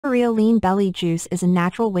Ikaria Lean Belly Juice is a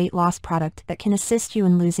natural weight loss product that can assist you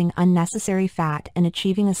in losing unnecessary fat and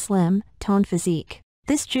achieving a slim, toned physique.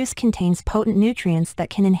 This juice contains potent nutrients that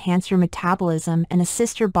can enhance your metabolism and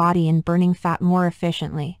assist your body in burning fat more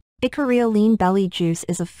efficiently. Ikaria Lean Belly Juice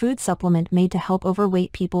is a food supplement made to help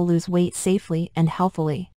overweight people lose weight safely and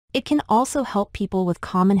healthily. It can also help people with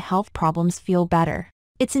common health problems feel better.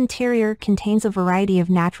 Its interior contains a variety of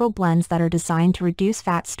natural blends that are designed to reduce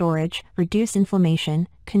fat storage, reduce inflammation,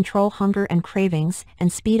 control hunger and cravings,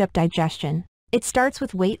 and speed up digestion. It starts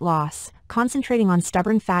with weight loss, concentrating on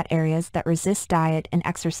stubborn fat areas that resist diet and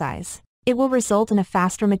exercise. It will result in a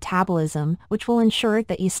faster metabolism, which will ensure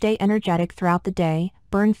that you stay energetic throughout the day,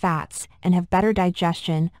 burn fats, and have better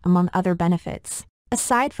digestion, among other benefits.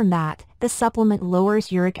 Aside from that, this supplement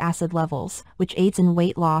lowers uric acid levels, which aids in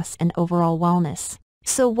weight loss and overall wellness.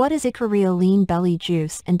 So what is Ikaria Lean Belly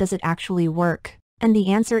Juice, and does it actually work? And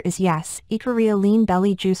the answer is yes, Ikaria Lean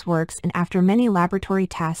Belly Juice works, and after many laboratory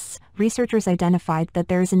tests, researchers identified that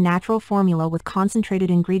there is a natural formula with concentrated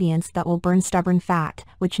ingredients that will burn stubborn fat,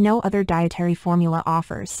 which no other dietary formula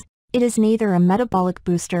offers. It is neither a metabolic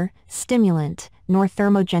booster, stimulant, nor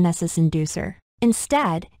thermogenesis inducer.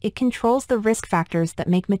 Instead, it controls the risk factors that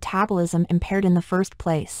make metabolism impaired in the first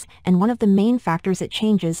place, and one of the main factors it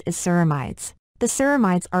changes is ceramides. The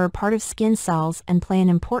ceramides are a part of skin cells and play an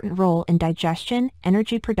important role in digestion,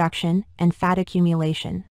 energy production, and fat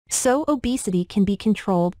accumulation. So obesity can be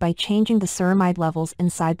controlled by changing the ceramide levels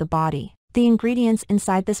inside the body. The ingredients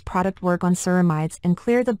inside this product work on ceramides and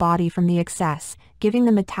clear the body from the excess, giving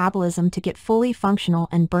the metabolism to get fully functional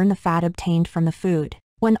and burn the fat obtained from the food.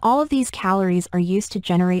 When all of these calories are used to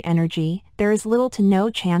generate energy, there is little to no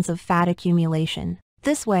chance of fat accumulation.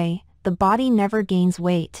 This way, the body never gains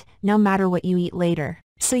weight, no matter what you eat later.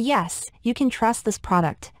 So yes, you can trust this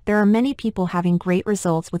product. There are many people having great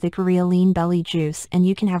results with Ikaria Lean Belly Juice, and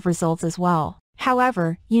you can have results as well.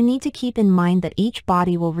 However, you need to keep in mind that each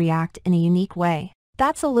body will react in a unique way.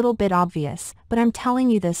 That's a little bit obvious, but I'm telling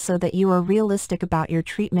you this so that you are realistic about your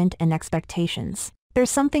treatment and expectations. There's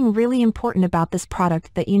something really important about this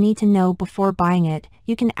product that you need to know before buying it.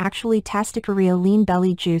 You can actually test Ikaria Lean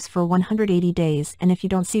Belly Juice for 180 days, and if you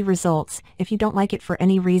don't see results, if you don't like it for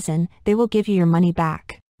any reason, they will give you your money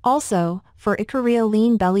back. Also, for Ikaria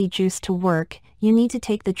Lean Belly Juice to work, you need to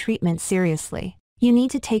take the treatment seriously. You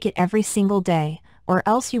need to take it every single day, or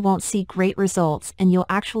else you won't see great results and you'll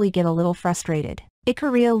actually get a little frustrated.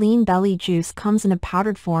 Ikaria Lean Belly Juice comes in a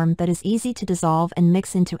powdered form that is easy to dissolve and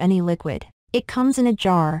mix into any liquid. It comes in a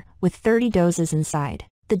jar, with 30 doses inside.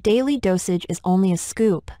 The daily dosage is only a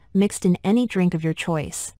scoop, mixed in any drink of your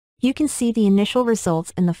choice. You can see the initial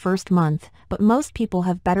results in the first month, but most people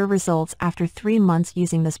have better results after 3 months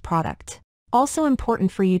using this product. Also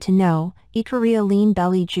important for you to know, Ikaria Lean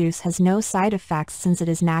Belly Juice has no side effects since it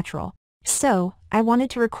is natural. So, I wanted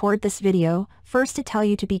to record this video, first to tell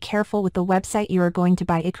you to be careful with the website you are going to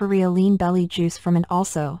buy Ikaria Lean Belly Juice from, and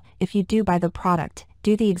also, if you do buy the product,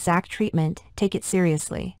 do the exact treatment, take it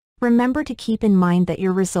seriously. Remember to keep in mind that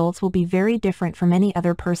your results will be very different from any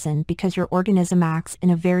other person because your organism acts in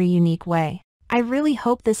a very unique way. I really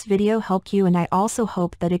hope this video helped you, and I also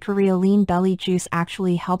hope that Ikaria Lean Belly Juice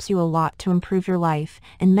actually helps you a lot to improve your life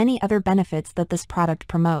and many other benefits that this product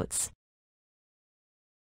promotes.